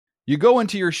You go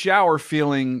into your shower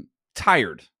feeling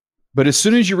tired, but as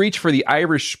soon as you reach for the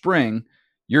Irish Spring,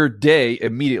 your day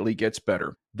immediately gets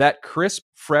better. That crisp,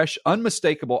 fresh,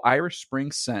 unmistakable Irish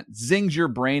Spring scent zings your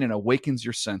brain and awakens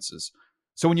your senses.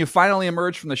 So when you finally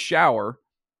emerge from the shower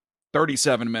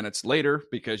 37 minutes later,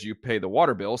 because you pay the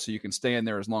water bill so you can stay in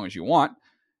there as long as you want,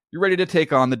 you're ready to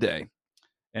take on the day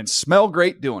and smell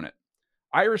great doing it.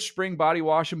 Irish Spring Body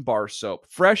Wash and Bar Soap.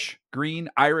 Fresh, green,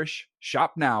 Irish.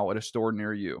 Shop now at a store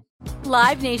near you.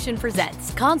 Live Nation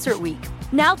presents Concert Week.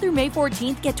 Now through May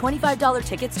 14th, get $25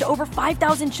 tickets to over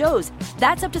 5,000 shows.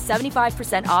 That's up to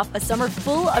 75% off a summer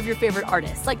full of your favorite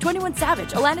artists like 21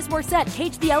 Savage, Alanis Morissette,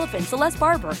 Cage the Elephant, Celeste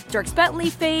Barber, Dierks Bentley,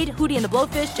 Fade, Hootie and the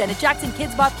Blowfish, Janet Jackson,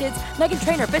 Kids Bop Kids, Meghan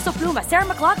Trainor, Bissell Pluma, Sarah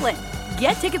McLachlan.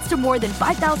 Get tickets to more than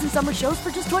 5,000 summer shows for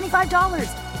just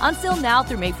 $25. On sale now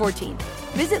through May 14th.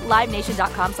 Visit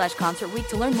LiveNation.com/Concert Week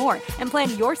to learn more and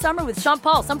plan your summer with Sean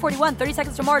Paul, Sum 41, 30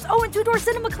 Seconds to Mars, and Two Door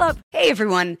Cinema Club. Hey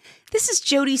everyone, this is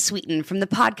Jodie Sweetin from the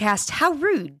podcast How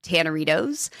Rude,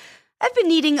 Tanneritos. I've been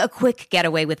needing a quick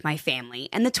getaway with my family,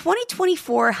 and the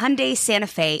 2024 Hyundai Santa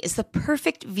Fe is the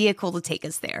perfect vehicle to take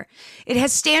us there. It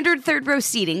has standard third-row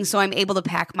seating, so I'm able to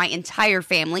pack my entire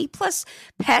family, plus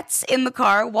pets, in the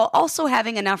car, while also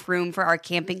having enough room for our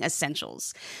camping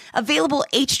essentials. Available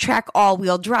H-Track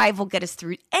all-wheel drive will get us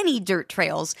through any dirt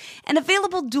trails, and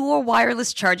available dual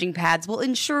wireless charging pads will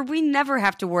ensure we never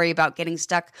have to worry about getting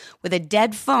stuck with a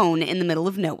dead phone in the middle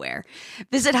of nowhere.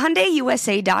 Visit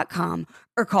HyundaiUSA.com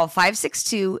or call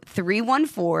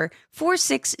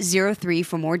 562-314-4603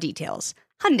 for more details.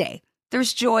 Hyundai,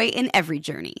 there's joy in every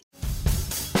journey.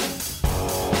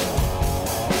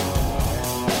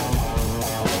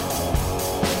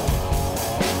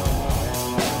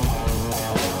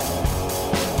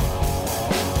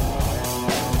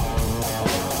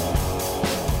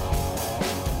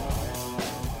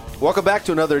 Welcome back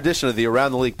to another edition of the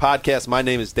Around the League podcast. My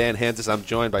name is Dan Hansis. I'm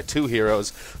joined by two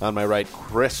heroes. On my right,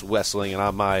 Chris Wessling, and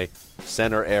on my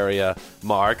center area,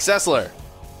 Mark Sessler.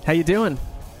 How you doing?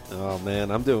 Oh,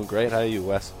 man, I'm doing great. How are you,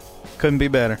 Wes? Couldn't be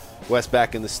better. Wes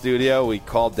back in the studio. We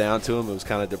called down to him. It was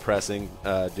kind of depressing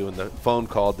doing the phone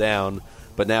call down,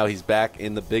 but now he's back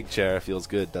in the big chair. It feels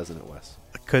good, doesn't it, Wes?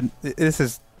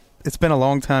 It's been a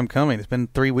long time coming. It's been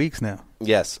 3 weeks now.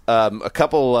 Yes. We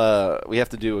have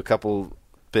to do a couple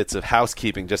bits of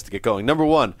housekeeping just to get going. Number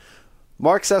one,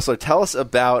 Mark Sessler, tell us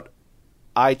about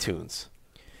iTunes.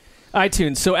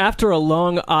 So after a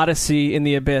long odyssey in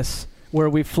the abyss where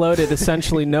we floated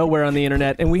essentially nowhere on the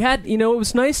internet, and we had, it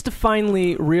was nice to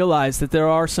finally realize that there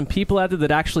are some people out there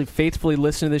that actually faithfully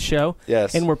listen to this show.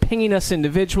 Yes. And were pinging us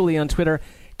individually on Twitter.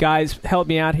 Guys, help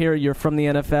me out here. You're from the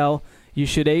NFL. You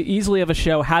should easily have a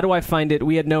show. How do I find it?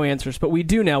 We had no answers, but we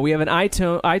do now. We have an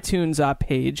iTunes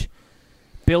page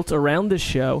built around this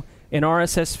show, an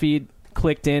RSS feed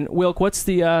clicked in. Wilk, what's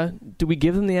the? Do we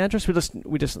give them the address? We just.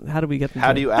 How do we get them?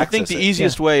 How do you access it? I think the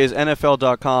easiest way is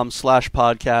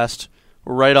NFL.com/podcast.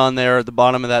 We're right on there at the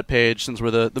bottom of that page, since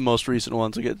we're the most recent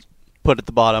ones that get put at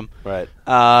the bottom. Right.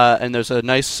 And there's a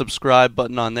nice subscribe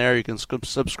button on there. You can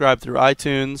subscribe through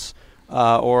iTunes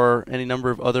or any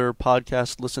number of other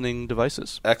podcast listening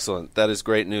devices. Excellent. That is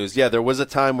great news. Yeah, there was a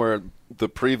time where the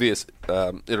previous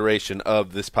iteration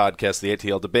of this podcast, the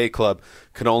ATL Debate Club,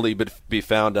 could only be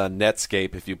found on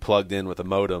Netscape if you plugged in with a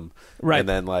modem, right, and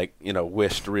then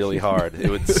wished really hard. It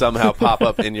would somehow pop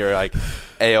up in your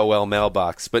AOL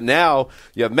mailbox. But now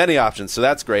you have many options, so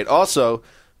that's great. Also,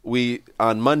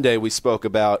 on Monday we spoke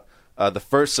about the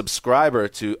first subscriber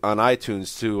on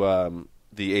iTunes to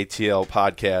the ATL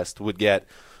podcast would get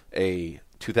a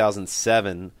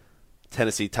 2007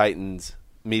 Tennessee Titans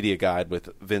media guide with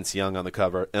Vince Young on the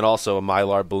cover, and also a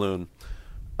Mylar balloon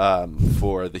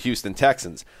for the Houston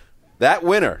Texans. That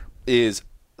winner is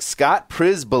Scott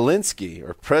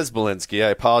Przybolinsky. I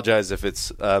apologize if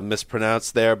it's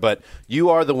mispronounced there, but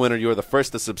you are the winner. You are the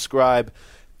first to subscribe,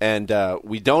 and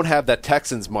we don't have that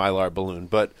Texans Mylar balloon,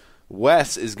 but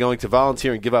Wes is going to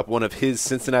volunteer and give up one of his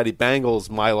Cincinnati Bengals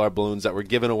Mylar balloons that were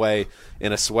given away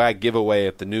in a swag giveaway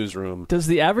at the newsroom. Does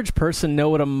the average person know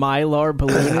what a Mylar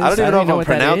balloon is? I don't even know if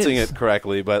I'm pronouncing it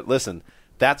correctly, but listen,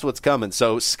 that's what's coming.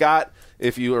 So, Scott,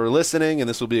 if you are listening, and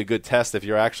this will be a good test if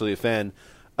you're actually a fan,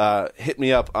 hit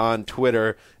me up on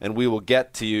Twitter, and we will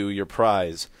get to you your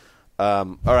prize.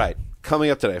 All right, coming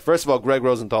up today. First of all, Greg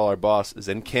Rosenthal, our boss, is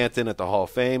in Canton at the Hall of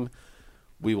Fame.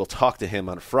 We will talk to him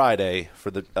on Friday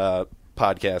for the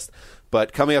podcast.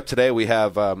 But coming up today, we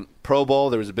have Pro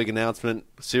Bowl. There was a big announcement,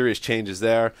 serious changes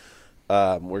there.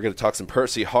 We're going to talk some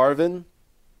Percy Harvin,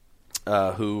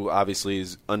 who obviously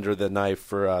is under the knife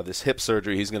for this hip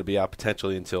surgery. He's going to be out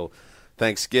potentially until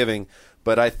Thanksgiving.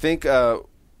 But I think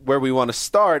where we want to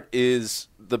start is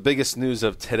the biggest news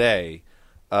of today.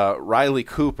 Riley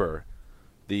Cooper,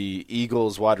 the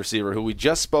Eagles wide receiver, who we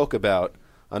just spoke about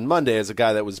on Monday as a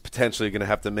guy that was potentially going to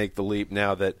have to make the leap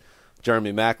now that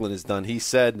Jeremy Maclin is done. He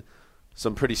said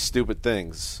some pretty stupid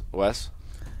things. Wes?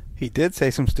 He did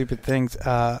say some stupid things.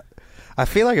 I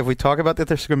feel like if we talk about that,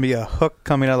 there's going to be a hook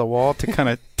coming out of the wall to kind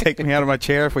of take me out of my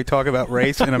chair if we talk about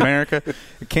race in America.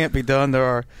 It can't be done.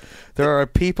 There are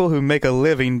people who make a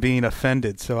living being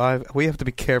offended, so we have to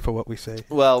be careful what we say.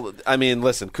 Well, I mean,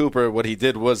 listen, Cooper, what he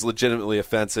did was legitimately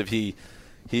offensive. He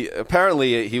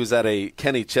apparently he was at a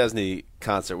Kenny Chesney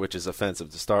concert, which is offensive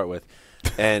to start with,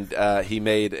 and he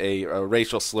made a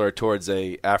racial slur towards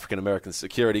a African-American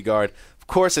security guard. Of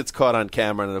course it's caught on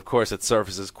camera, and of course it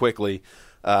surfaces quickly.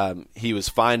 He was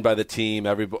fined by the team.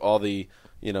 All the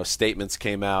statements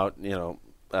came out,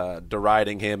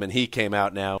 deriding him, and he came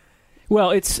out now.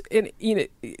 Well, the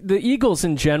Eagles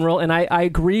in general, and I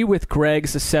agree with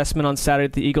Greg's assessment on Saturday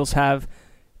that the Eagles have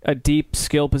a deep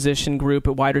skill position group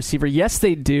at wide receiver. Yes,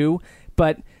 they do,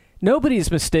 but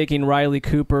nobody's mistaking Riley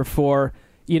Cooper for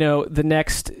the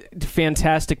next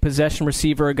fantastic possession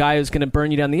receiver, a guy who's going to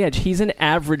burn you down the edge. He's an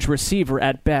average receiver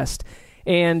at best,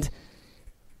 and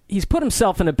he's put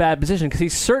himself in a bad position because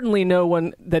he's certainly no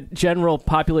one that general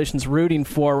population's rooting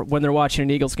for when they're watching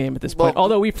an Eagles game at this point.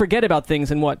 Although we forget about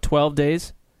things in, 12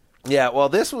 days? Yeah, well,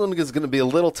 this one is going to be a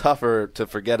little tougher to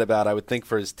forget about, I would think,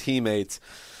 for his teammates,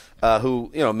 who,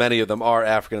 many of them are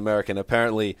African-American.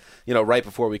 Apparently, right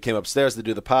before we came upstairs to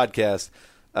do the podcast,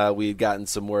 we had gotten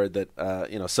some word that,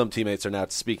 some teammates are now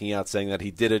speaking out saying that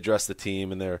he did address the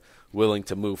team and they're willing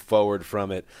to move forward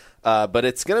from it. But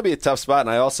it's going to be a tough spot, and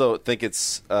I also think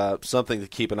it's something to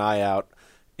keep an eye out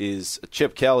is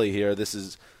Chip Kelly here. This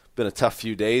has been a tough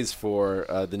few days for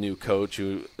the new coach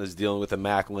who is dealing with the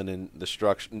Maclin and the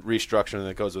restructuring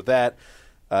that goes with that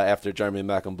after Jeremy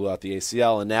Maclin blew out the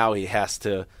ACL, and now he has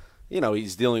to,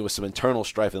 he's dealing with some internal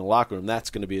strife in the locker room. That's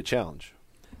going to be a challenge.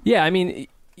 Yeah, I mean,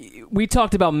 we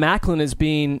talked about Maclin as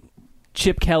being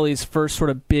Chip Kelly's first sort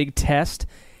of big test.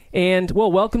 And, well,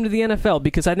 welcome to the NFL,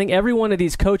 because I think every one of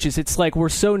these coaches, it's like we're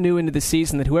so new into the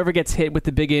season that whoever gets hit with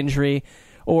the big injury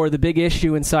or the big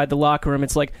issue inside the locker room,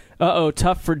 it's like,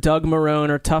 tough for Doug Marrone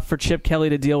or tough for Chip Kelly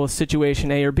to deal with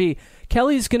situation A or B.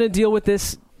 Kelly's going to deal with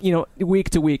this, week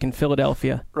to week in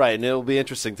Philadelphia. Right, and it'll be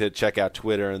interesting to check out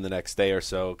Twitter in the next day or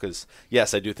so because,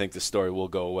 yes, I do think this story will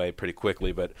go away pretty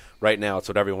quickly, but right now it's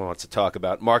what everyone wants to talk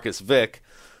about. Marcus Vick,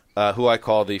 who I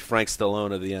call the Frank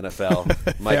Stallone of the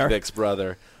NFL, Mike Vick's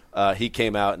brother. He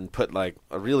came out and put like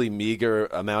a really meager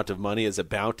amount of money as a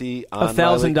bounty on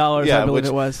 $1,000, I believe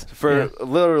it was.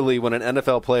 Literally, when an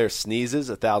NFL player sneezes,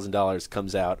 $1,000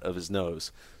 comes out of his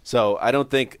nose. So I don't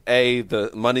think, A, the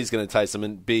money's going to entice him,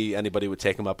 and B, anybody would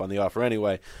take him up on the offer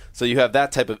anyway. So you have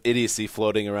that type of idiocy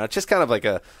floating around. It's just kind of like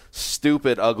a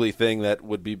stupid, ugly thing that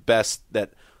would be best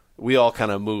that we all kind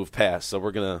of move past. So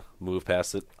we're going to move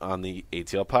past it on the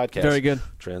ATL podcast. Very good.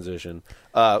 Transition.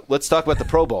 Let's talk about the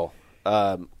Pro Bowl.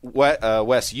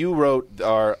 Wes, you wrote,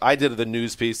 I did the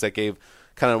news piece that gave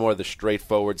kind of more of the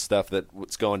straightforward stuff that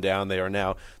what's going down. They're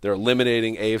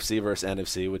eliminating AFC versus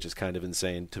NFC, which is kind of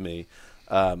insane to me.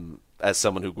 As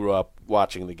someone who grew up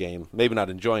watching the game, maybe not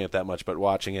enjoying it that much, but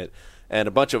watching it, and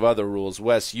a bunch of other rules.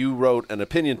 Wes, you wrote an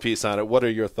opinion piece on it. What are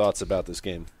your thoughts about this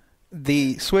game?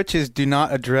 The switches do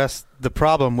not address the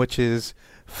problem, which is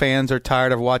fans are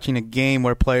tired of watching a game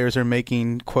where players are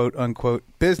making quote-unquote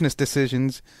business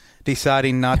decisions,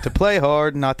 deciding not to play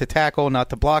hard, not to tackle, not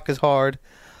to block as hard.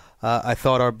 I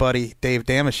thought our buddy Dave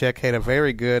Damashek had a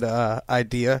very good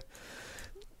idea.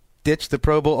 Ditch the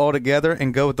Pro Bowl altogether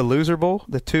and go with the Loser Bowl.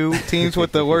 The two teams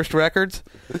with the worst records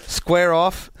square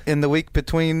off in the week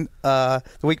between the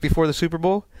week before the Super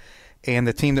Bowl, and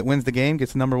the team that wins the game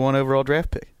gets the number 1 overall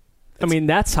draft pick. I mean,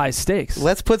 that's high stakes.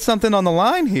 Let's put something on the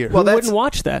line here. Who wouldn't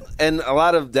watch that? And a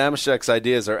lot of Damashek's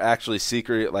ideas are actually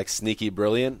secret, like sneaky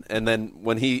brilliant. And then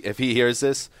if he hears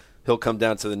this, he'll come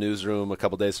down to the newsroom a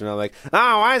couple days from now like,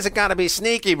 oh, why is it got to be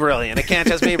sneaky brilliant? It can't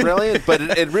just be brilliant. But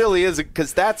it really is,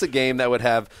 because that's a game that would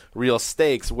have real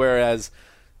stakes, whereas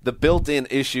the built-in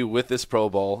issue with this Pro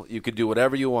Bowl, you could do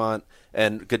whatever you want,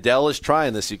 and Goodell is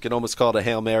trying this. You can almost call it a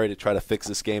Hail Mary to try to fix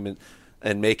this game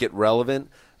and make it relevant.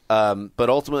 But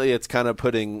ultimately, it's kind of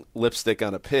putting lipstick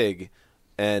on a pig,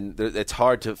 and it's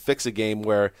hard to fix a game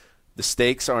where the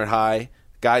stakes aren't high,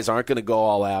 guys aren't going to go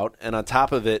all out, and on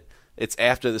top of it, it's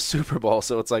after the Super Bowl,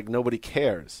 so it's like nobody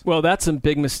cares. Well, that's a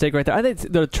big mistake right there. I think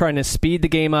they're trying to speed the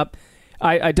game up.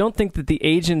 I don't think that the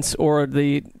agents or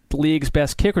the league's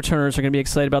best kick returners are going to be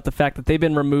excited about the fact that they've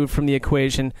been removed from the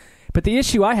equation. But the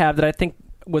issue I have that I think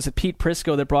was Pete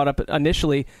Prisco that brought up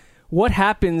initially what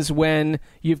happens when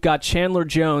you've got Chandler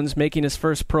Jones making his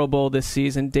first Pro Bowl this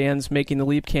season, Dan's making the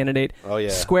leap candidate,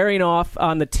 squaring off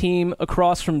on the team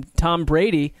across from Tom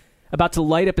Brady, about to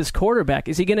light up his quarterback?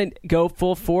 Is he going to go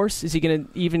full force? Is he going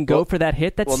to even go for that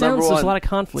hit? That sounds there's a lot of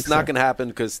conflict. It's not going to happen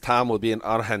because Tom will be in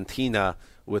Argentina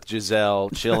with Giselle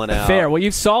chilling out. Fair. Well,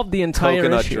 you've solved the entire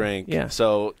coconut issue. drink. Yeah.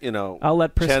 So, I'll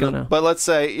let Prisco know. But let's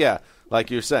say, like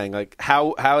you're saying, like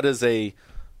how does a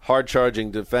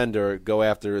hard-charging defender go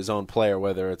after his own player,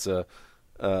 whether it's a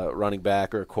running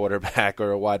back or a quarterback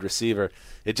or a wide receiver?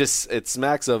 It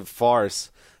smacks of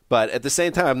farce. But at the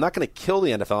same time, I'm not going to kill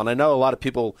the NFL. And I know a lot of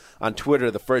people on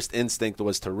Twitter, the first instinct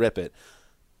was to rip it.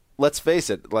 Let's face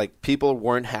it, like people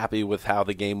weren't happy with how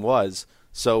the game was.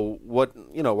 So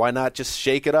why not just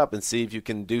shake it up and see if you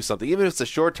can do something? Even if it's a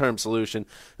short-term solution,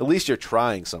 at least you're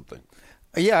trying something.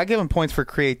 Yeah, I give him points for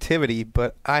creativity,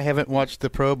 but I haven't watched the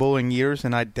Pro Bowl in years,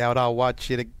 and I doubt I'll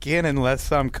watch it again unless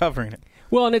I'm covering it.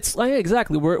 Well, and it's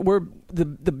exactly we're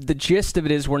the gist of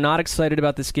it is we're not excited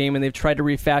about this game, and they've tried to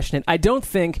refashion it. I don't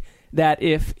think that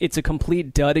if it's a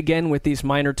complete dud again with these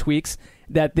minor tweaks,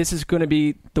 that this is going to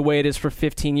be the way it is for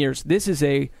 15 years. This is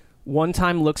a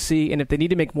one-time look-see, and if they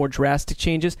need to make more drastic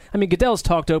changes, I mean, Goodell's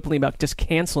talked openly about just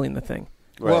canceling the thing.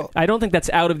 Right. Well, I don't think that's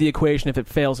out of the equation if it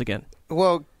fails again.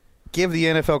 Well, give the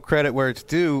NFL credit where it's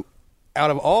due.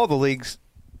 Out of all the leagues,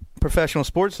 professional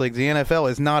sports leagues, the NFL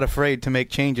is not afraid to make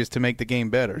changes to make the game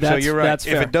better. So you're right.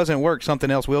 If it doesn't work, something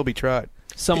else will be tried.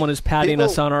 Someone is patting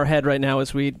us on our head right now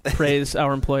as we praise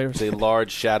our employers. It's a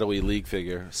large, shadowy league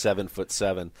figure,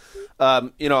 7'7".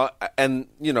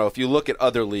 If you look at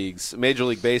other leagues, Major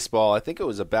League Baseball, I think it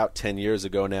was about 10 years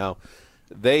ago now,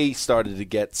 they started to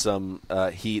get some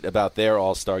heat about their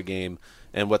All-Star game,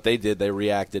 and what they did, they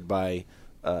reacted by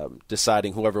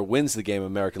deciding whoever wins the game,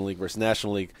 American League versus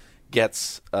National League,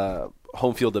 gets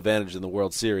home field advantage in the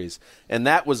World Series. And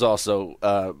that was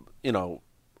also,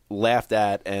 laughed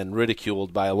at and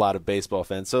ridiculed by a lot of baseball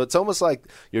fans. So it's almost like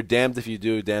you're damned if you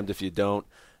do, damned if you don't.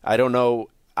 I don't know.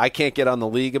 I can't get on the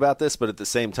league about this, but at the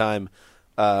same time,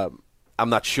 I'm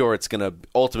not sure it's going to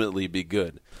ultimately be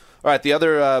good. All right, the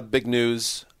other big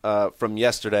news from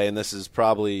yesterday, and this is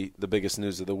probably the biggest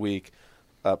news of the week,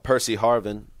 Percy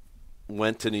Harvin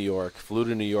went to New York, flew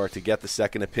to New York to get the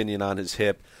second opinion on his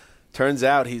hip. Turns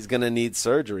out he's going to need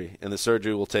surgery, and the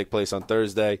surgery will take place on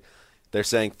Thursday. They're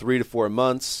saying 3 to 4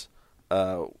 months.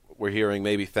 We're hearing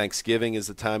maybe Thanksgiving is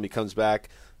the time he comes back.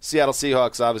 Seattle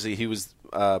Seahawks, obviously, he was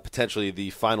potentially the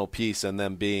final piece and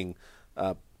them being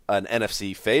an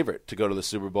NFC favorite to go to the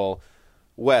Super Bowl.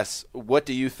 Wes, what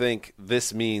do you think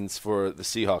this means for the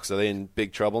Seahawks? Are they in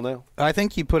big trouble now? I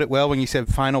think you put it well when you said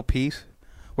final piece.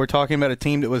 We're talking about a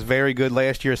team that was very good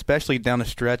last year, especially down the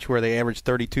stretch where they averaged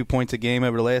 32 points a game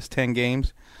over the last 10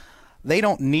 games. They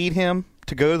don't need him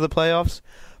to go to the playoffs,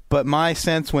 but my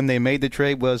sense when they made the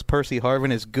trade was Percy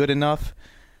Harvin is good enough,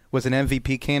 was an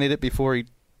MVP candidate before he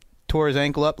tore his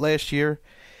ankle up last year.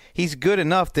 He's good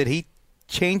enough that he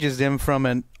changes them from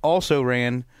an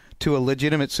also-ran to a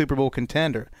legitimate Super Bowl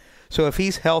contender. So if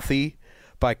he's healthy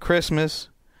by Christmas,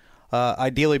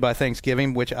 ideally by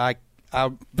Thanksgiving, which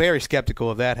I'm very skeptical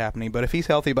of that happening, but if he's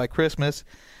healthy by Christmas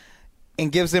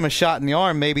and gives them a shot in the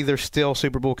arm, maybe they're still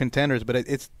Super Bowl contenders. But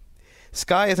it's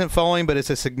sky isn't falling, but it's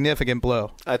a significant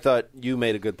blow. I thought you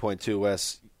made a good point too,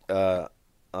 Wes,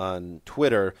 on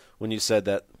Twitter when you said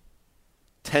that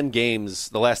 10 games,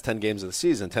 the last 10 games of the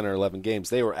season, 10 or 11 games,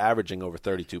 they were averaging over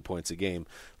 32 points a game.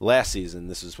 Last season,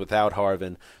 this is without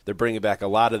Harvin. They're bringing back a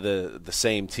lot of the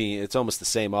same team. It's almost the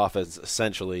same offense,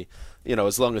 essentially.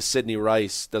 As long as Sidney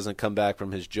Rice doesn't come back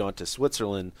from his jaunt to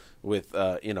Switzerland with,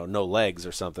 no legs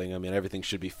or something, I mean, everything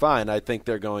should be fine. I think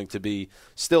they're going to be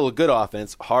still a good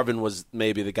offense. Harvin was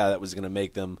maybe the guy that was going to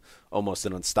make them almost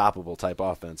an unstoppable type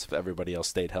offense if everybody else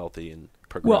stayed healthy and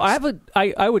progressed. Well,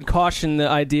 I would caution the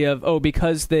idea of,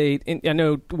 because I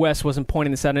know Wes wasn't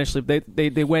pointing this out initially, but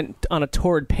they went on a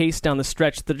torrid pace down the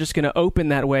stretch. They're just going to open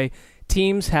that way.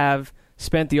 Teams have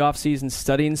spent the offseason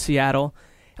studying Seattle.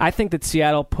 I think that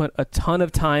Seattle put a ton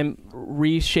of time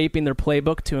reshaping their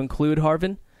playbook to include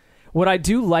Harvin. What I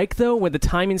do like, though, where the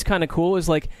timing's kind of cool, is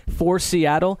like for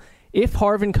Seattle, if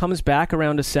Harvin comes back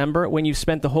around December, when you've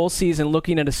spent the whole season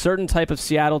looking at a certain type of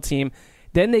Seattle team,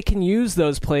 then they can use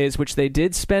those plays, which they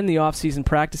did spend the offseason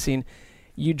practicing.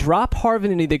 You drop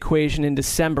Harvin into the equation in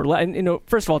December. And,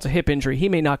 first of all, it's a hip injury. He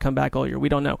may not come back all year. We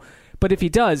don't know. But if he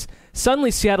does, suddenly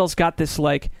Seattle's got this,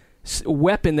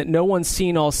 weapon that no one's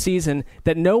seen all season,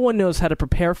 that no one knows how to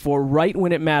prepare for right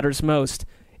when it matters most.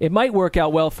 It might work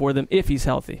out well for them if he's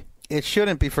healthy. It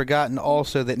shouldn't be forgotten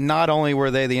also that not only were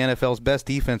they the NFL's best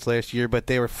defense last year, but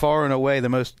they were far and away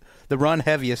the the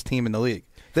run-heaviest team in the league.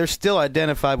 They're still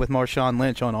identified with Marshawn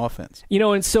Lynch on offense.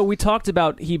 And so we talked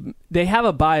about they have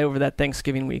a bye over that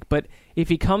Thanksgiving week, but if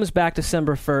he comes back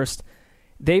December 1st,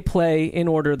 they play in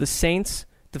order the Saints,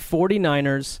 the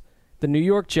 49ers, the New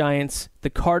York Giants, the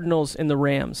Cardinals, and the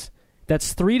Rams.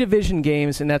 That's 3 division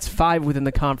games, and that's 5 within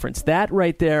the conference. That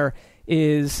right there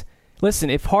is, listen,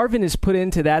 if Harvin is put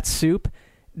into that soup,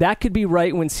 that could be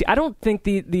right when I don't think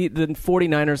the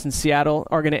 49ers in Seattle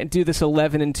are going to do this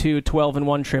 11-2,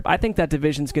 12-1 trip. I think that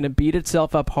division's going to beat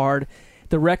itself up hard.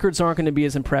 The records aren't going to be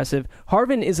as impressive.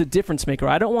 Harvin is a difference maker.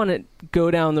 I don't want to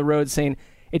go down the road saying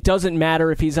it doesn't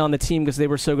matter if he's on the team because they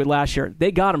were so good last year.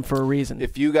 They got him for a reason.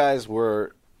 If you guys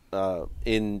were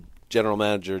in general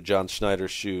manager John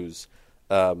Schneider's shoes,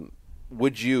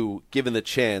 would you, given the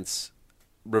chance,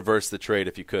 reverse the trade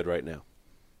if you could right now?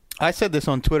 I said this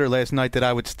on Twitter last night that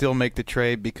I would still make the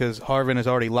trade because Harvin is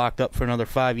already locked up for another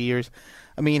 5 years.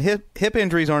 I mean, hip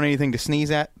injuries aren't anything to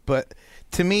sneeze at, but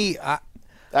to me,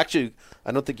 actually,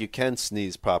 I don't think you can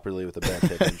sneeze properly with a bad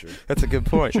hip injury. That's a good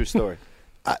point. True story.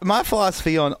 My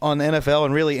philosophy on NFL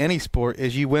and really any sport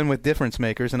is you win with difference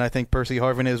makers, and I think Percy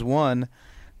Harvin is one.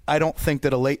 I don't think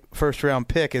that a late first-round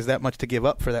pick is that much to give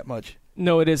up for that much.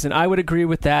 No, it isn't. I would agree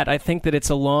with that. I think that it's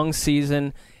a long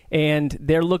season, and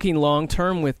they're looking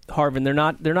long-term with Harvin.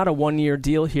 They're not a one-year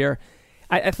deal here.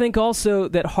 I think also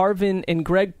that Harvin, and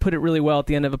Greg put it really well at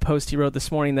the end of a post he wrote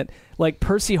this morning, that like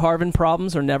Percy Harvin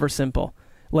problems are never simple.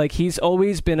 Like he's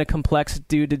always been a complex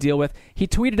dude to deal with. He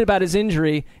tweeted about his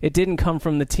injury. It didn't come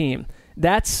from the team.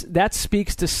 That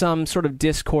speaks to some sort of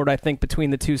discord, I think, between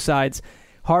the two sides.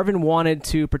 Harvin wanted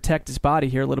to protect his body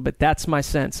here a little bit. That's my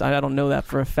sense. I don't know that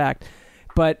for a fact.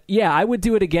 But, yeah, I would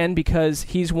do it again because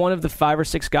he's one of the 5 or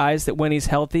 6 guys that when he's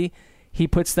healthy, he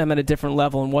puts them at a different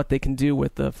level in what they can do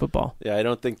with the football. Yeah, I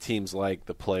don't think teams like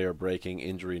the player breaking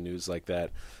injury news like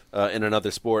that. In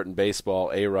another sport, in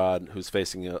baseball, A-Rod, who's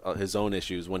facing his own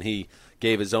issues, when he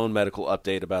gave his own medical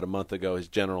update about a month ago, his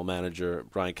general manager,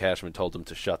 Brian Cashman, told him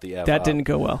to shut the F up. That didn't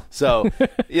go well. So,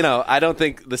 I don't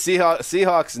think the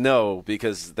Seahawks know,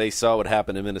 because they saw what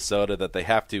happened in Minnesota, that they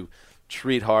have to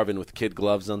treat Harvin with kid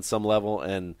gloves on some level.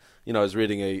 And, I was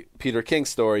reading a Peter King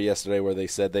story yesterday where they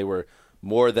said they were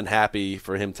more than happy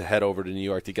for him to head over to New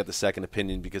York to get the second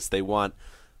opinion because they want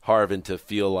Harvin to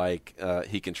feel like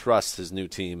he can trust his new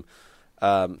team.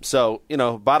 So,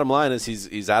 bottom line is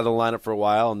he's out of the lineup for a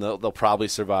while, and they'll probably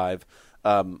survive.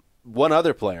 One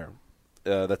other player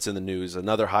that's in the news,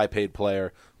 another high-paid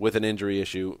player with an injury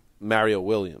issue, Mario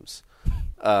Williams.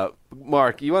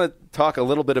 Mark, you want to talk a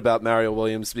little bit about Mario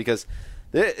Williams? Because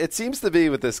it seems to be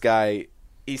with this guy,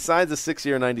 he signs a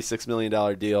 6-year, $96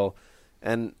 million deal,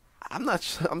 and I'm not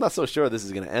so sure this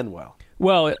is going to end well.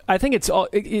 Well, I think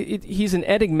he's an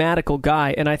enigmatical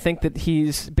guy, and I think that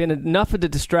he's been enough of a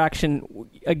distraction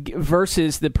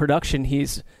versus the production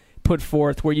he's put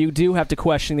forth, where you do have to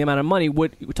question the amount of money.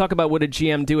 Talk about would a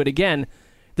GM do it again?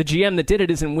 The GM that did it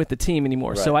isn't with the team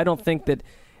anymore, right. So I don't think that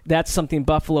that's something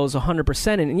Buffalo's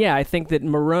 100% in. And yeah, I think that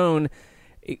Marrone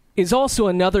is also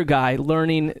another guy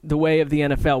learning the way of the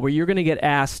NFL, where you're going to get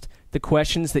asked the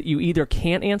questions that you either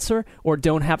can't answer or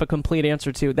don't have a complete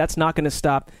answer to. That's not going to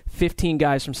stop 15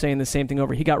 guys from saying the same thing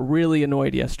over. He got really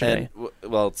annoyed yesterday.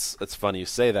 And, well, it's funny you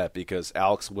say that because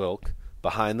Alex Wilk,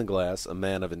 behind the glass, a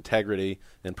man of integrity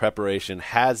and preparation,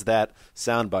 has that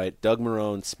soundbite. Doug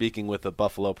Marrone speaking with the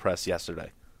Buffalo Press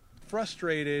yesterday.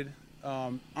 Frustrated,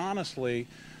 honestly,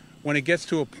 when it gets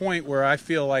to a point where I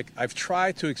feel like I've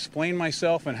tried to explain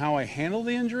myself and how I handle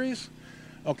the injuries,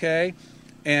 okay,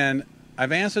 and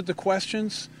I've answered the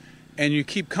questions, and you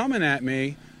keep coming at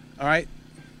me, all right,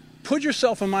 put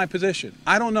yourself in my position.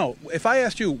 I don't know. If I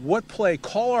asked you what play,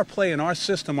 call our play in our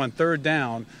system on third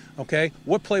down, okay,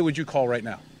 what play would you call right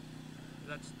now?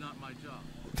 That's not my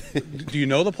job. Do you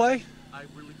know the play? I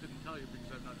really couldn't tell you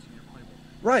because I've not seen your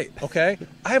playbook. Right, okay.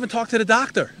 I haven't talked to the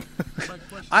doctor.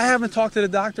 I haven't talked to the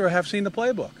doctor or have seen the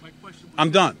playbook. I'm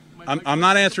done. I'm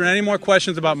not answering any more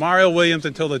questions about Mario Williams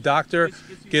until the doctor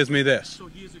gives me this. So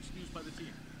he is excused by the team?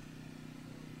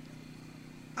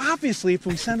 Obviously, if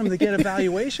we send him to get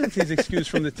evaluations, he's excused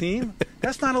from the team.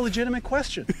 That's not a legitimate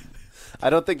question. I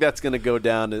don't think that's going to go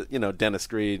down to, Dennis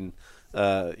Green.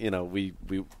 We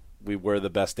were the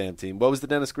best damn team. What was the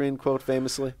Dennis Green quote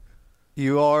famously? They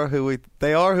are who we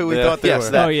thought they were.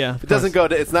 That, oh yeah. It doesn't go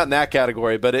to. It's not in that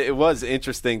category, but it was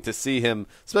interesting to see him,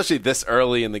 especially this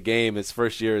early in the game, his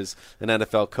first year as an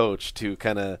NFL coach, to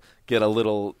kind of get a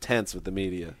little tense with the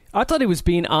media. I thought he was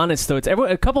being honest, though.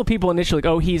 A couple of people initially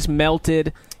like, he's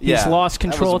melted, he's lost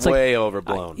control. That was way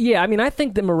overblown. I mean, I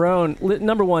think that Marrone,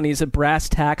 number one, he's a brass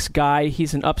tacks guy.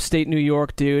 He's an upstate New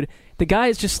York dude. The guy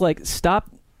is just like,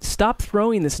 stop stop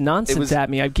throwing this nonsense at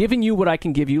me. I've given you what I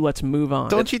can give you. Let's move on.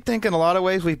 Don't you think in a lot of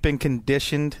ways we've been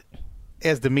conditioned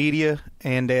as the media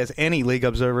and as any league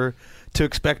observer to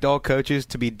expect all coaches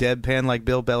to be deadpan like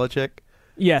Bill Belichick?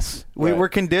 Yes. We're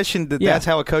conditioned that that's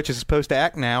how a coach is supposed to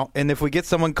act now. And if we get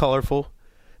someone colorful,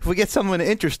 if we get someone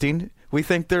interesting, we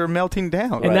think they're melting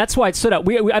down. And that's why it stood out.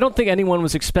 I don't think anyone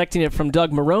was expecting it from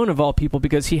Doug Marrone, of all people,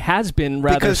 because he has been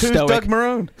rather stoic. Because who's Doug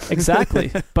Marrone?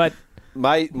 Exactly. But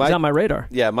he's on my radar.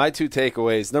 Yeah, my two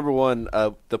takeaways. Number one,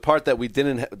 the part that we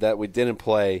didn't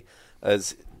play,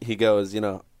 as he goes,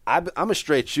 I'm a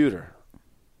straight shooter.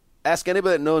 Ask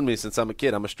anybody that known me since I'm a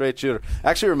kid. I'm a straight shooter.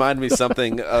 Actually reminded me of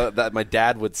something that my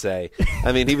dad would say.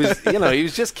 I mean, he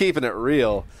was just keeping it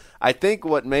real. I think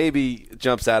what maybe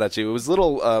jumps out at you, it was a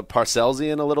little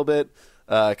Parcellsian a little bit,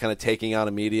 kind of taking on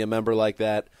a media member like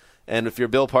that. And if you're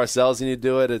Bill Parcells and you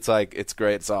do it, it's like, it's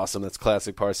great, it's awesome, that's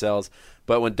classic Parcells.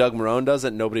 But when Doug Marrone does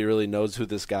it, nobody really knows who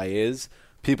this guy is.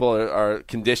 People are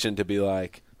conditioned to be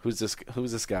like, who's this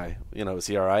guy? Is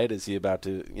he all right? Is he about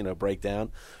to, break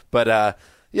down? But,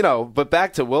 but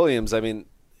back to Williams, I mean,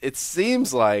 it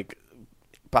seems like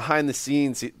behind the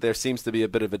scenes there seems to be a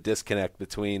bit of a disconnect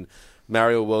between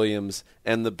Mario Williams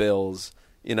and the Bills.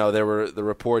 There were the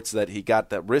reports that he got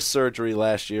that wrist surgery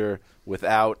last year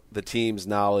without the team's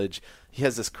knowledge. He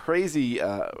has this crazy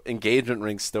engagement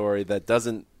ring story that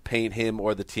doesn't paint him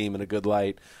or the team in a good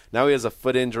light. Now he has a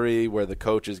foot injury where the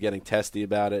coach is getting testy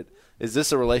about it. Is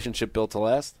this a relationship built to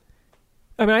last?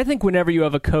 I mean, I think whenever you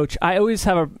have a coach, I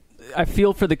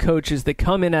feel for the coaches that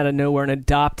come in out of nowhere and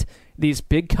adopt these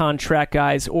big contract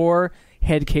guys or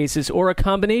head cases or a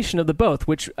combination of the both,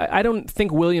 which I don't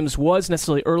think Williams was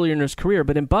necessarily earlier in his career,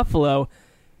 but in Buffalo,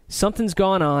 something's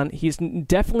gone on. He's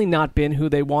definitely not been who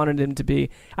they wanted him to be.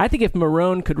 I think if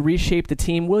Marrone could reshape the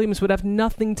team, Williams would have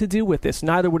nothing to do with this.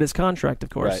 Neither would his contract,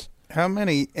 of course. Right. How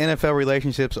many NFL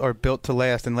relationships are built to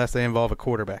last unless they involve a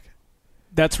quarterback?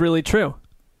 That's really true.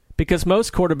 Because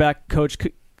most quarterbacks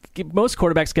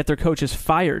get their coaches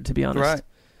fired, to be honest. Right.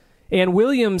 And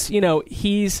Williams,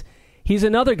 he's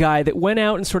another guy that went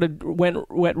out and sort of went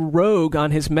rogue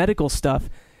on his medical stuff,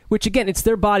 which, again, it's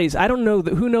their bodies. I don't know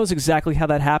who knows exactly how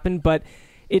that happened, but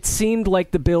it seemed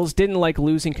like the Bills didn't like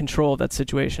losing control of that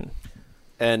situation.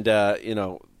 And,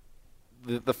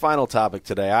 the final topic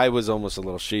today, I was almost a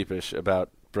little sheepish about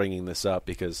bringing this up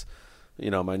because,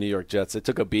 my New York Jets, they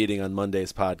took a beating on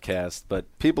Monday's podcast, but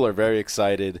people are very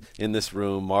excited in this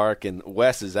room. Mark and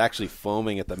Wes is actually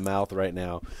foaming at the mouth right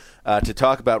now to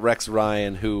talk about Rex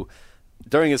Ryan, who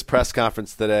during his press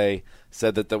conference today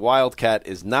said that the Wildcat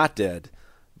is not dead.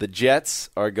 The Jets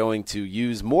are going to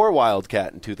use more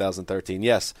Wildcat in 2013.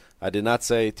 Yes, I did not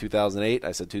say 2008.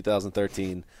 I said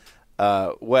 2013.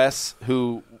 Wes,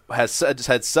 who has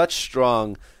had such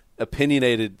strong,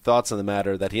 opinionated thoughts on the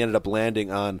matter that he ended up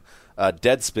landing on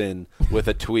Deadspin with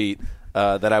a tweet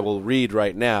that I will read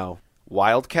right now.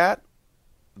 Wildcat?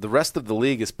 The rest of the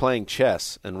league is playing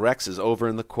chess, and Rex is over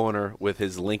in the corner with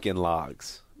his Lincoln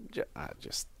Logs.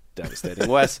 Just devastating.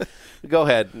 Wes, go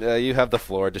ahead. You have the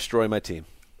floor. Destroy my team.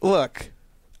 Look,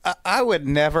 I would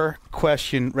never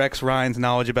question Rex Ryan's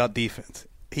knowledge about defense.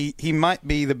 He might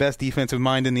be the best defensive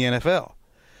mind in the NFL.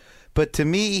 But to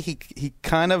me, he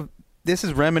kind of – this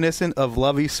is reminiscent of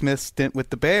Lovie Smith's stint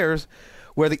with the Bears,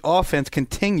 where the offense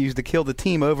continues to kill the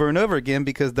team over and over again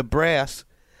because the brass,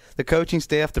 the coaching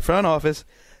staff, the front office,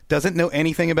 doesn't know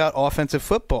anything about offensive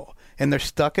football. And they're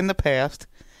stuck in the past.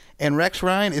 And Rex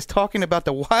Ryan is talking about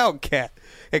the Wildcat.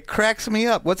 It cracks me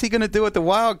up. What's he going to do with the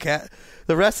Wildcat?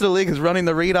 The rest of the league is running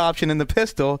the read option and the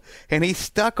pistol, and he's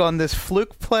stuck on this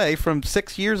fluke play from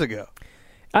 6 years ago.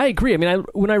 I agree. I mean,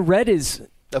 when I read his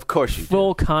of course you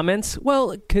full comments,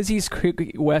 well, because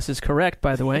Wes is correct,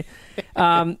 by the way,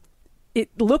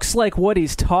 it looks like what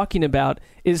he's talking about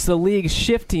is the league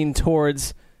shifting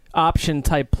towards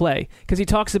option-type play, because he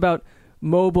talks about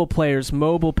mobile players,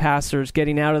 mobile passers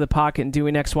getting out of the pocket and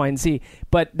doing X, Y, and Z.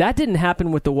 But that didn't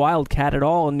happen with the Wildcat at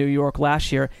all in New York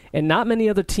last year, and not many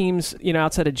other teams,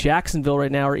 outside of Jacksonville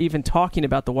right now are even talking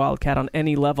about the Wildcat on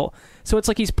any level. So it's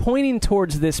like he's pointing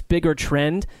towards this bigger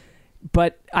trend,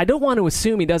 but I don't want to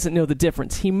assume he doesn't know the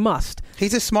difference. He must.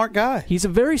 He's a smart guy. He's a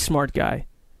very smart guy.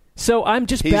 So I'm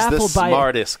just baffled by He's the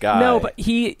smartest guy. No, but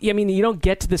you don't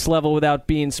get to this level without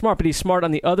being smart, but he's smart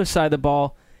on the other side of the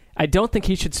ball. I don't think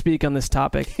he should speak on this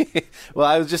topic. Well,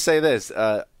 I would just say this.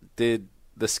 Did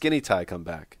the skinny tie come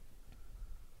back?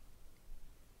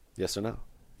 Yes or no?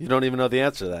 You don't even know the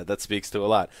answer to that. That speaks to a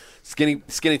lot.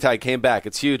 Skinny tie came back.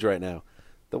 It's huge right now.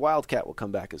 The Wildcat will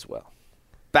come back as well.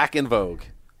 Back in vogue.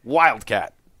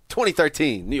 Wildcat.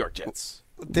 2013, New York Jets.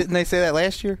 Didn't they say that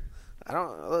last year?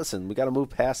 Listen, we got to move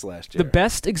past last year. The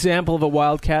best example of a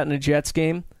Wildcat in a Jets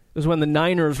game was when the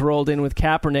Niners rolled in with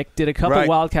Kaepernick, did a couple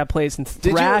Wildcat plays, and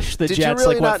thrashed the Jets. Did you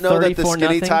really like, not know that the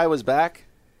skinny tie was back?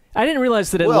 I didn't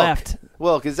realize that it left.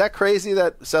 Wilk, is that crazy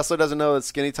that Sessler doesn't know that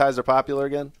skinny ties are popular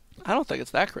again? I don't think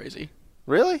it's that crazy.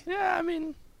 Really? Yeah, I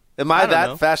mean... Am I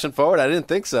that fashion forward? I didn't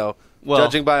think so. Well,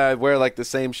 judging by I wear like the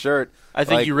same shirt. I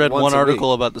think you read one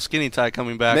article about the skinny tie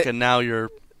coming back, and now you're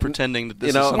pretending that this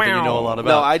is something you know a lot about.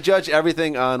 No, I judge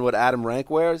everything on what Adam Rank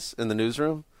wears in the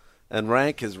newsroom, and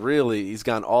Rank is he's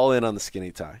gone all in on the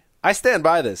skinny tie. I stand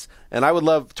by this, and I would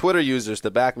love Twitter users to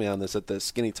back me on this, that the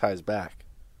skinny tie is back.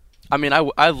 I mean,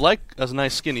 I like a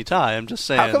nice skinny tie. I'm just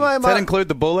saying. How come Does that include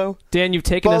the bolo? Dan, you've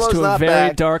taken us to a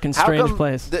very dark and strange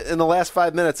place. In the last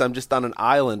 5 minutes, I'm just on an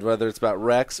island, whether it's about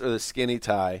Rex or the skinny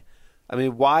tie. I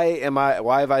mean, why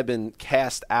have I been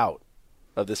cast out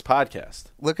of this podcast?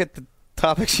 Look at the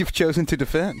topics you've chosen to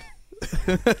defend.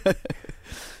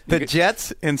 The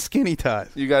Jets and skinny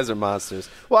ties. You guys are monsters.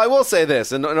 Well, I will say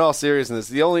this, in all seriousness,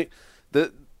 the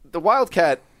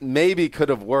Wildcat maybe could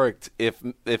have worked if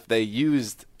they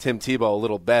used Tim Tebow a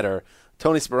little better.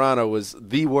 Tony Sperano was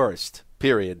the worst,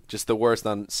 period, just the worst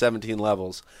on 17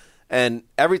 levels. And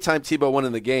every time Tebow won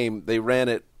in the game, they ran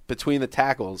it between the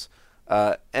tackles.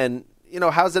 And,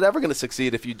 how's it ever going to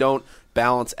succeed if you don't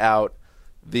balance out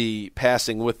the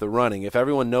passing with the running? If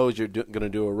everyone knows you're going to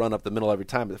do a run up the middle every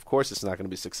time, of course it's not going to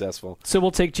be successful. So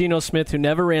we'll take Geno Smith, who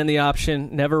never ran the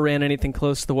option, never ran anything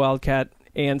close to the Wildcat,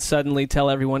 and suddenly tell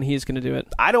everyone he's going to do it.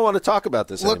 I don't want to talk about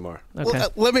this anymore. Okay.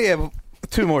 Let me have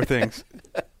two more things.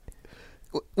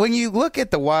 When you look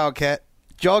at the Wildcat,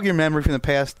 jog your memory from the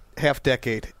past half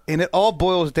decade, and it all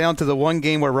boils down to the one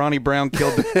game where Ronnie Brown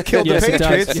killed the Yes,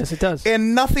 Patriots. Yes, it does.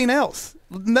 And nothing else.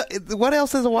 What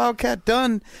else has a Wildcat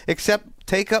done except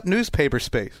take up newspaper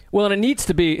space? Well, and it needs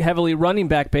to be heavily running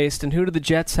back based. And who do the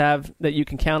Jets have that you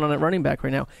can count on at running back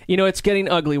right now? It's getting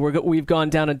ugly. We've gone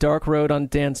down a dark road on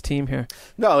Dan's team here.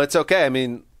 No, it's okay. I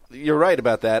mean, you're right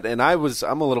about that. And I'm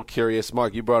a little curious.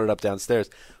 Mark, you brought it up downstairs.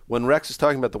 When Rex was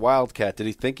talking about the Wildcat, did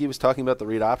he think he was talking about the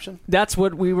read option? That's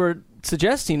what we were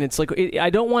suggesting. It's like I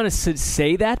don't want to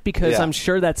say that because I'm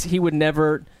sure he would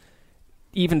never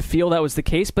even feel that was the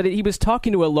case, but he was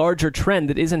talking to a larger trend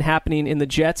that isn't happening in the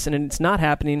Jets, and it's not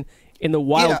happening in the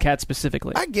Wildcat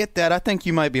specifically. I get that. I think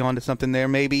you might be onto something there.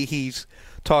 Maybe he's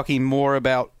talking more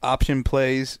about option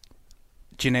plays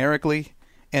generically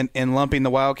and lumping the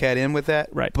Wildcat in with that.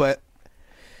 Right. But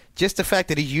just the fact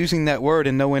that he's using that word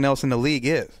and no one else in the league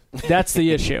is. That's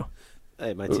the issue.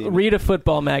 Hey, my team. Read a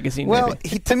football magazine. Well,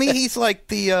 maybe. To me, he's like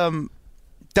the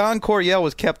Don Coryell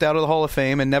was kept out of the Hall of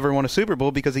Fame and never won a Super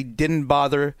Bowl because he didn't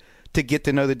bother to get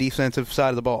to know the defensive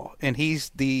side of the ball, and he's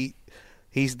the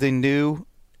new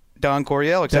Don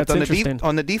Coryell, except on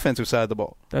the defensive side of the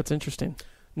ball. That's interesting.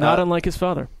 Not unlike his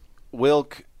father.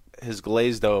 Wilk has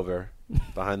glazed over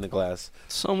behind the glass.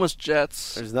 So much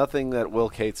Jets. There's nothing that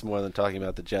Wilk hates more than talking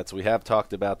about the Jets. We have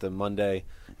talked about them Monday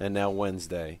and now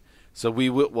Wednesday. So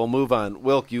we'll move on.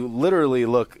 Wilk, you literally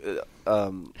look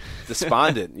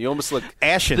despondent. You almost look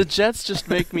ashen. The Jets just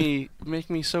make me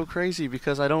so crazy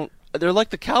because I don't. They're like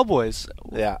the Cowboys.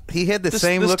 Yeah, he had the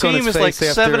same look on his face. This team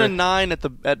is after, like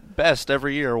 7-9 at best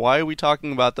every year. Why are we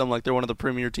talking about them like they're one of the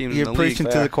premier teams in the league? You're preaching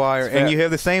to the choir, and you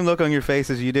have the same look on your face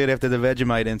as you did after the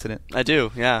Vegemite incident. I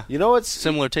do, yeah. You know what's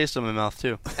similar taste in my mouth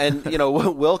too. And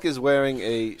Wilk is wearing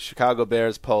a Chicago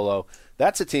Bears polo.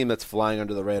 That's a team that's flying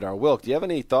under the radar. Wilk, do you have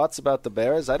any thoughts about the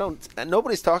Bears?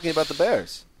 Nobody's talking about the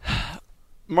Bears.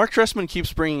 Mark Trestman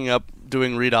keeps bringing up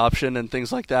doing read option and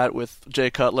things like that with Jay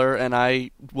Cutler, and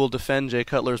I will defend Jay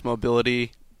Cutler's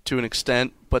mobility to an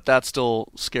extent, but that still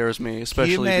scares me,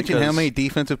 especially Can you imagine how many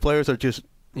defensive players are just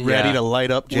ready to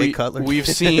light up Jay Cutler? We've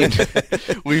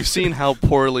seen how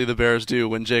poorly the Bears do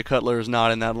when Jay Cutler is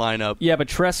not in that lineup. Yeah, but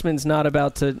Trestman's not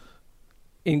about to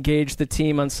engage the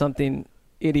team on something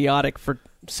idiotic for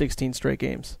 16 straight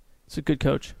games. It's a good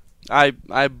coach. I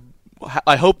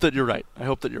hope that you're right.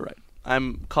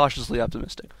 I'm cautiously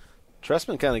optimistic.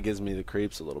 Trestman kind of gives me the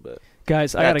creeps a little bit.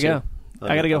 Guys, I got to go.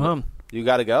 I got to go home. You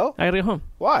got to go? I got to go home.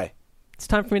 Why? It's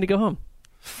time for me to go home.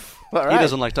 All right. He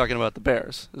doesn't like talking about the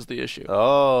Bears is the issue.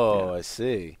 Oh, yeah. I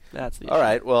see. That's the issue. All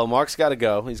right. Well, Mark's got to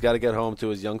go. He's got to get home to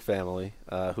his young family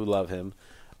who love him.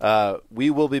 We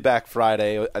will be back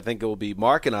Friday. I think it will be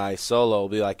Mark and I solo. It will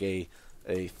be like a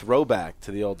throwback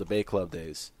to the old debate club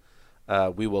days.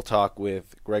 We will talk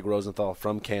with Greg Rosenthal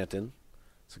from Canton,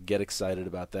 so get excited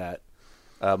about that.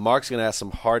 Mark's going to ask some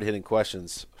hard-hitting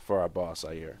questions for our boss,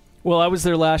 I hear. Well, I was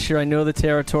there last year. I know the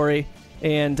territory,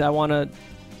 and I want to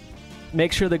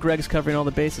make sure that Greg's covering all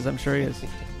the bases. I'm sure he is.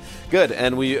 Good,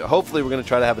 and hopefully we're going to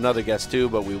try to have another guest too,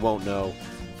 but we won't know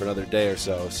for another day or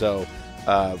so. So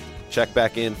check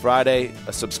back in Friday,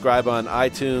 subscribe on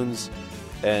iTunes,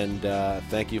 and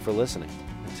thank you for listening.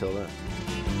 Until then.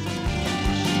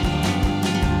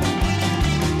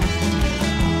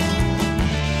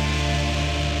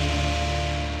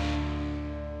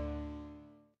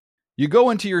 You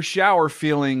go into your shower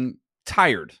feeling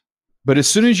tired, but as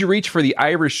soon as you reach for the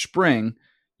Irish Spring,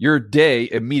 your day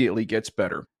immediately gets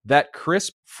better. That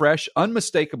crisp, fresh,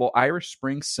 unmistakable Irish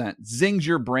Spring scent zings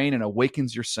your brain and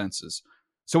awakens your senses.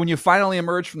 So when you finally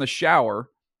emerge from the shower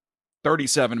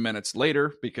 37 minutes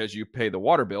later, because you pay the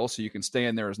water bill so you can stay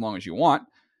in there as long as you want,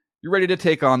 you're ready to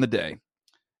take on the day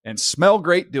and smell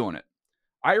great doing it.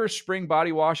 Irish Spring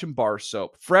Body Wash and Bar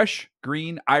Soap. Fresh,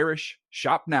 green, Irish.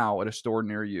 Shop now at a store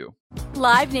near you.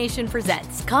 Live Nation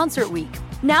presents Concert Week.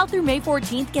 Now through May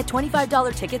 14th, get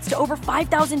 $25 tickets to over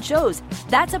 5,000 shows.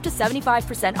 That's up to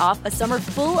 75% off a summer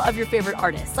full of your favorite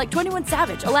artists like 21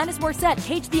 Savage, Alanis Morissette,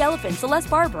 Cage the Elephant,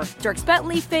 Celeste Barber, Dierks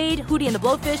Bentley, Fade, Hootie and the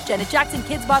Blowfish, Janet Jackson,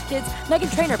 Kids Bop Kids,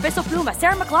 Meghan Trainor, Bissell Pluma,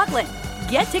 Sarah McLachlan.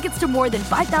 Get tickets to more than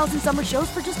 5,000 summer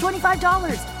shows for just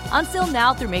 $25. Until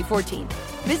now through May 14th.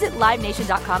 Visit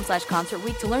LiveNation.com/Concert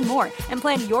Week to learn more and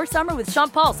plan your summer with Sean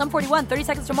Paul, Sum 41, 30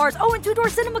 Seconds to Mars, and Two Door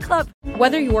Cinema Club.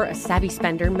 Whether you're a savvy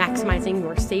spender maximizing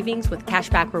your savings with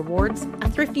cashback rewards, a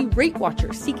thrifty rate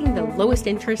watcher seeking the lowest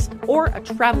interest, or a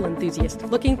travel enthusiast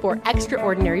looking for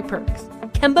extraordinary perks,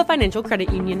 Kemba Financial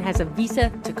Credit Union has a visa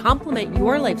to complement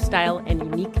your lifestyle and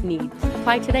unique needs.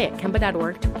 Apply today at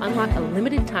Kemba.org to unlock a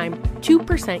limited time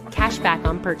 2% cash back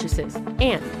on purchases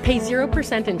and pay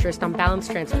 0% interest on balance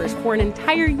transfers for an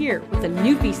entire year with a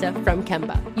new visa from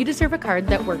Kemba. You deserve a card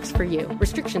that works for you.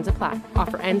 Restrictions apply.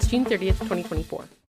 Offer ends June 30th, 2024.